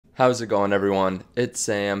How's it going, everyone? It's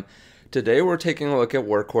Sam. Today we're taking a look at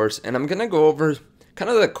Workhorse, and I'm going to go over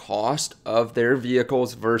kind of the cost of their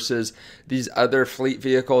vehicles versus these other fleet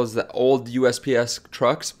vehicles, the old USPS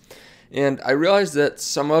trucks. And I realize that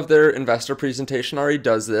some of their investor presentation already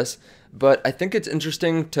does this, but I think it's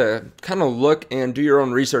interesting to kind of look and do your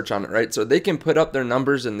own research on it, right? So they can put up their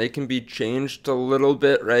numbers and they can be changed a little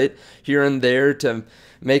bit, right, here and there to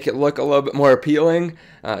make it look a little bit more appealing.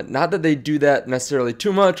 Not that they do that necessarily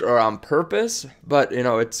too much or on purpose, but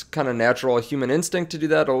it's kind of natural human instinct to do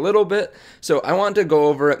that a little bit. So I want to go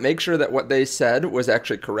over it, make sure that what they said was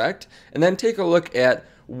actually correct, and then take a look at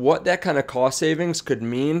what that kind of cost savings could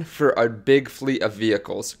mean for a big fleet of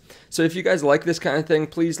vehicles. So if you guys like this kind of thing,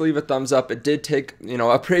 please leave a thumbs up. It did take,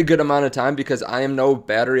 a pretty good amount of time because I am no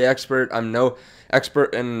battery expert. I'm no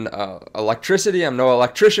expert in electricity. I'm no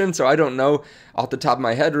electrician, so I don't know off the top of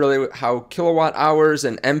my head really how kilowatt hours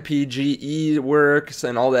and MPGE works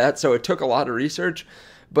and all that. So it took a lot of research.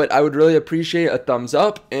 But I would really appreciate a thumbs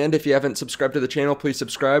up, and if you haven't subscribed to the channel, please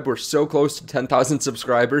subscribe. We're so close to 10,000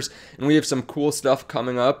 subscribers, and we have some cool stuff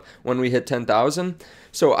coming up when we hit 10,000.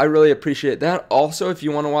 So I really appreciate that. Also, if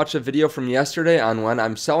you want to watch a video from yesterday on when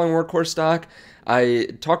I'm selling Workhorse stock, I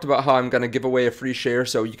talked about how I'm going to give away a free share,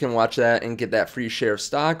 so you can watch that and get that free share of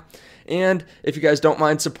stock. And if you guys don't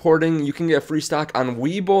mind supporting, you can get free stock on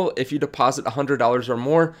WeBull if you deposit $100 or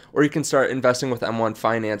more, or you can start investing with M1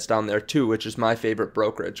 Finance down there too, which is my favorite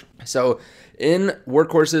brokerage. So in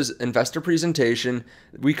Workhorse's investor presentation,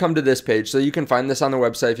 we come to this page. So you can find this on the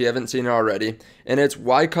website if you haven't seen it already. And it's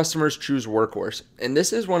why customers choose Workhorse. And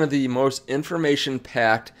this is one of the most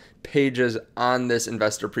information-packed pages on this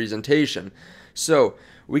investor presentation. So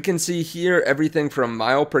we can see here everything from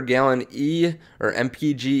mile per gallon E or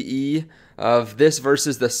MPGE of this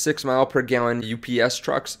versus the 6 mile per gallon UPS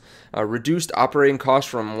trucks. Reduced operating costs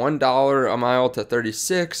from $1 a mile to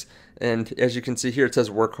 36. And as you can see here, it says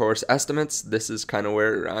Workhorse estimates. This is kind of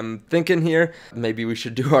where I'm thinking here. Maybe we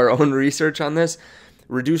should do our own research on this.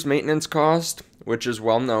 Reduced maintenance cost, which is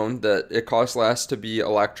well known that it costs less to be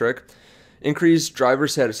electric. Increased driver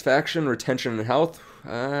satisfaction, retention, and health.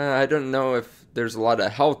 I don't know if there's a lot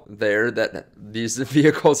of health there that these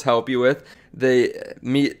vehicles help you with. They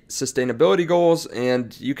meet sustainability goals,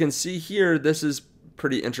 and you can see here, this is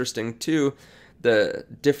pretty interesting too, the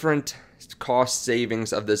different cost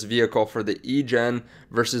savings of this vehicle for the e-gen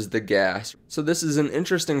versus the gas. So this is an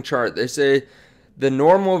interesting chart. They say the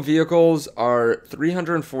normal vehicles are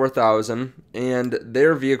 $304,000 and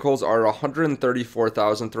their vehicles are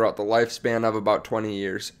 $134,000 throughout the lifespan of about 20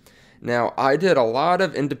 years. Now, I did a lot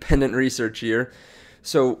of independent research here,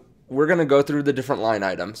 so we're going to go through the different line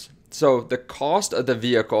items. So the cost of the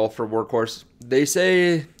vehicle for Workhorse, they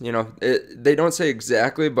say, they don't say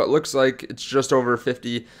exactly, but looks like it's just over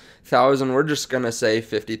 $50,000. We're just going to say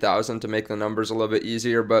 $50,000 to make the numbers a little bit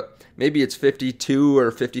easier, but maybe it's 52 or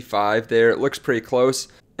 55 there. It looks pretty close.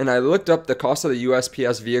 And I looked up the cost of the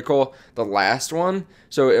USPS vehicle, the last one,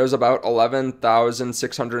 so it was about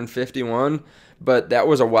 $11,651. But that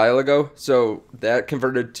was a while ago, so that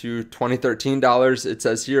converted to 2013 dollars. It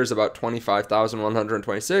says here is about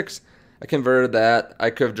 25,126. I converted that. I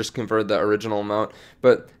could have just converted the original amount,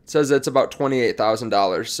 but it says it's about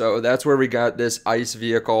 $28,000. So that's where we got this ICE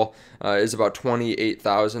vehicle is about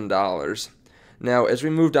 $28,000. Now, as we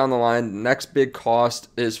move down the line, the next big cost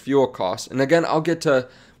is fuel costs. And again, I'll get to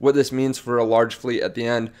what this means for a large fleet at the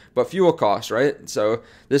end, but fuel costs, right? So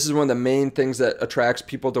this is one of the main things that attracts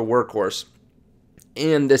people to Workhorse.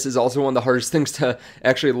 And this is also one of the hardest things to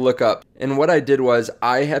actually look up. And what I did was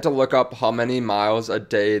I had to look up how many miles a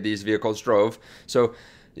day these vehicles drove. So,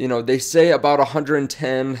 they say about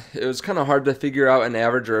 110. It was kind of hard to figure out an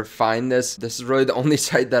average or find this. This is really the only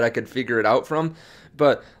site that I could figure it out from.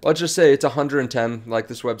 But let's just say it's 110, like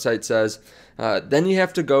this website says. Then you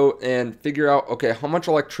have to go and figure out, okay, how much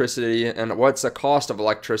electricity and what's the cost of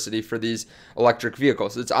electricity for these electric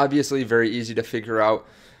vehicles. It's obviously very easy to figure out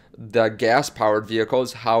the gas-powered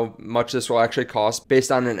vehicles, how much this will actually cost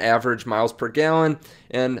based on an average miles per gallon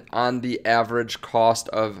and on the average cost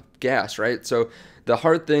of gas, right? So the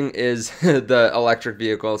hard thing is the electric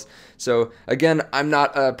vehicles. So again, I'm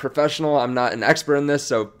not a professional, I'm not an expert in this,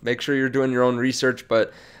 so make sure you're doing your own research,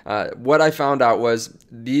 but what I found out was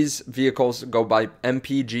these vehicles go by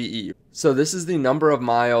MPGE. So this is the number of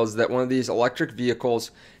miles that one of these electric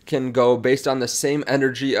vehicles can go based on the same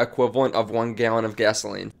energy equivalent of 1 gallon of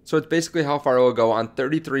gasoline. So it's basically how far it will go on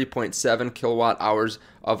 33.7 kilowatt hours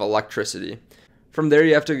of electricity. From there,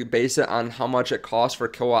 you have to base it on how much it costs for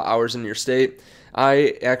kilowatt hours in your state.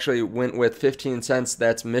 I actually went with 15 cents.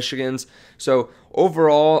 That's Michigan's. So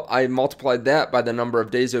overall, I multiplied that by the number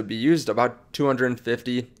of days it would be used, about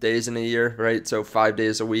 250 days in a year, right? So 5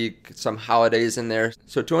 days a week, some holidays in there.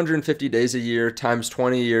 So 250 days a year times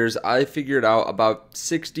 20 years, I figured out about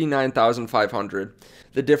 69,500.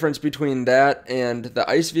 The difference between that and the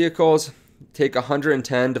ICE vehicles, take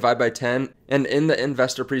 110, divide by 10, and in the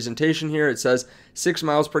investor presentation here, it says 6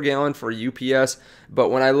 miles per gallon for UPS, but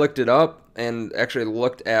when I looked it up and actually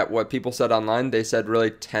looked at what people said online, they said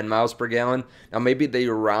really 10 miles per gallon. Now maybe they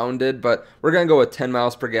rounded, but we're going to go with 10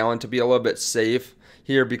 miles per gallon to be a little bit safe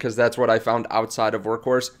here because that's what I found outside of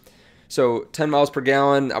Workhorse. So 10 miles per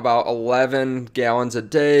gallon, about 11 gallons a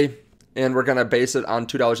day. And we're going to base it on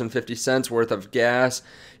 $2.50 worth of gas.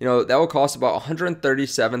 That will cost about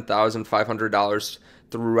 $137,500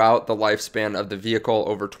 throughout the lifespan of the vehicle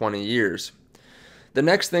over 20 years. The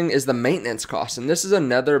next thing is the maintenance cost, and this is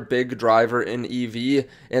another big driver in EV,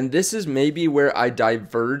 and this is maybe where I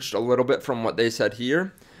diverged a little bit from what they said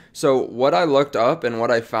here. So what I looked up and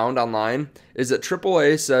what I found online is that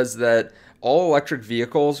AAA says that all electric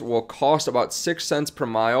vehicles will cost about 6 cents per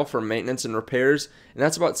mile for maintenance and repairs, and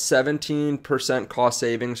that's about 17% cost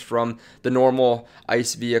savings from the normal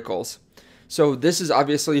ICE vehicles. So this is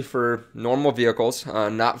obviously for normal vehicles,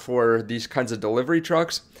 not for these kinds of delivery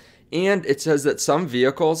trucks. And it says that some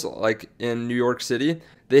vehicles, like in New York City,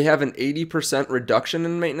 they have an 80% reduction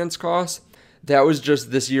in maintenance costs. That was just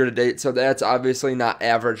this year to date, so that's obviously not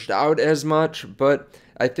averaged out as much, but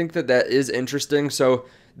I think that is interesting. So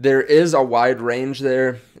there is a wide range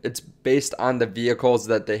there. It's based on the vehicles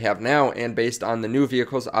that they have now and based on the new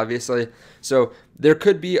vehicles, obviously. So there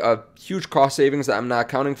could be a huge cost savings that I'm not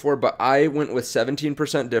accounting for, but I went with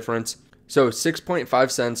 17% difference. So 6.5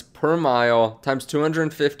 cents per mile times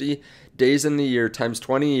 250 days in the year times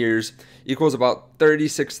 20 years equals about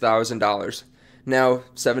 $36,000. Now,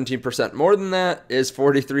 17% more than that is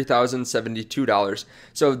 $43,072.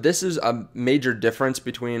 So this is a major difference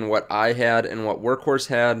between what I had and what Workhorse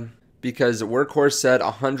had, because Workhorse said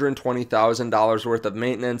 $120,000 worth of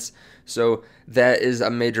maintenance. So that is a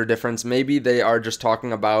major difference. Maybe they are just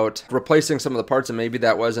talking about replacing some of the parts, and maybe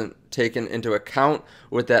that wasn't taken into account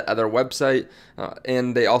with that other website.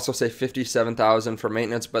 And they also say $57,000 for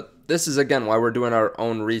maintenance. But this is, again, why we're doing our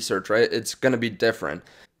own research, right? It's going to be different.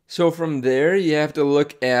 So from there, you have to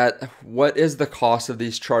look at what is the cost of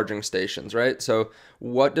these charging stations, right? So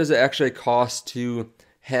what does it actually cost to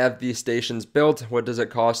have these stations built? What does it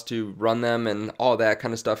cost to run them and all that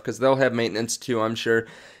kind of stuff? Because they'll have maintenance too, I'm sure.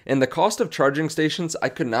 And the cost of charging stations, I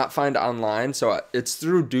could not find online. So it's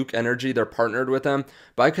through Duke Energy. They're partnered with them,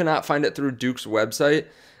 but I could not find it through Duke's website.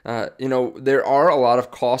 There are a lot of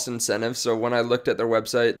cost incentives. So when I looked at their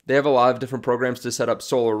website, they have a lot of different programs to set up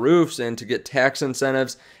solar roofs and to get tax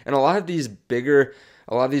incentives. And a lot of these bigger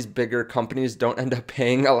companies don't end up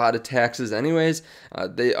paying a lot of taxes anyways.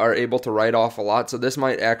 They are able to write off a lot. So this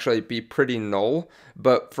might actually be pretty null.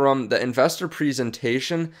 But from the investor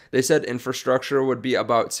presentation, they said infrastructure would be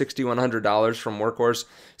about $6,100 from Workhorse.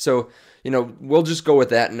 So, we'll just go with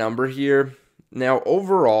that number here. Now,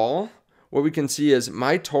 overall, what we can see is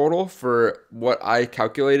my total for what I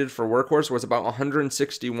calculated for Workhorse was about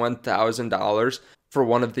 $161,000 for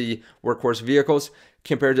one of the Workhorse vehicles,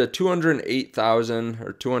 compared to $208,000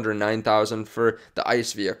 or $209,000 for the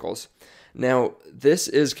ICE vehicles. Now, this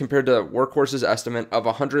is compared to Workhorse's estimate of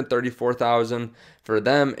 $134,000 for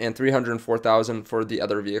them and $304,000 for the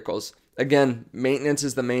other vehicles. Again, maintenance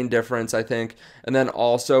is the main difference, I think, and then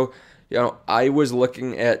also, I was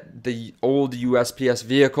looking at the old USPS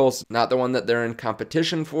vehicles, not the one that they're in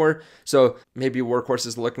competition for. So maybe Workhorse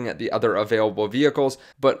is looking at the other available vehicles.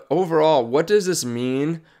 But overall, what does this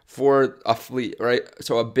mean for a fleet, right?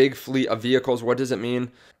 So a big fleet of vehicles, what does it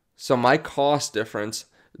mean? So my cost difference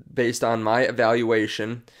based on my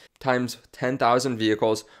evaluation times 10,000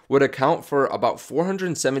 vehicles would account for about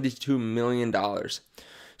 $472 million.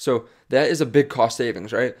 So that is a big cost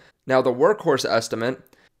savings, right? Now the Workhorse estimate,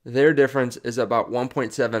 their difference is about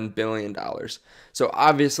 $1.7 billion. So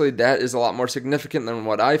obviously that is a lot more significant than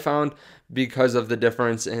what I found because of the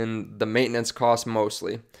difference in the maintenance cost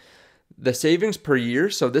mostly. The savings per year,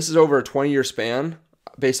 so this is over a 20-year span,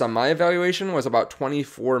 based on my evaluation, was about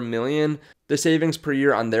 $24 million. The savings per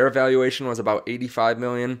year on their evaluation was about $85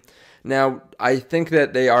 million. Now, I think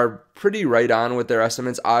that they are pretty right on with their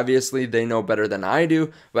estimates. Obviously, they know better than I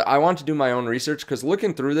do, but I want to do my own research because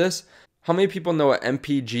looking through this, how many people know what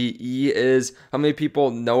MPGE is? How many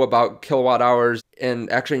people know about kilowatt hours? and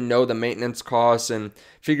actually know the maintenance costs and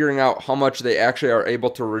figuring out how much they actually are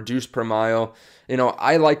able to reduce per mile. You know,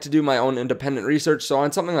 I like to do my own independent research. So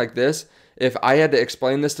on something like this, if I had to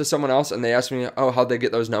explain this to someone else and they asked me, oh, how'd they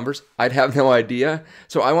get those numbers? I'd have no idea.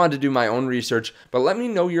 So I wanted to do my own research. But let me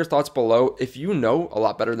know your thoughts below. If you know a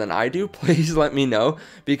lot better than I do, please let me know,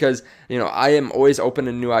 because, you know, I am always open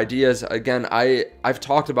to new ideas. Again, I've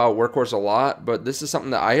talked about Workhorse a lot, but this is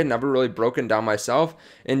something that I had never really broken down myself.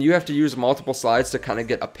 And you have to use multiple slides to kind of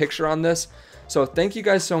get a picture on this. So thank you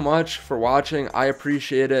guys so much for watching. I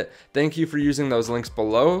appreciate it. Thank you for using those links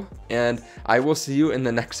below, and I will see you in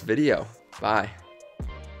the next video. Bye.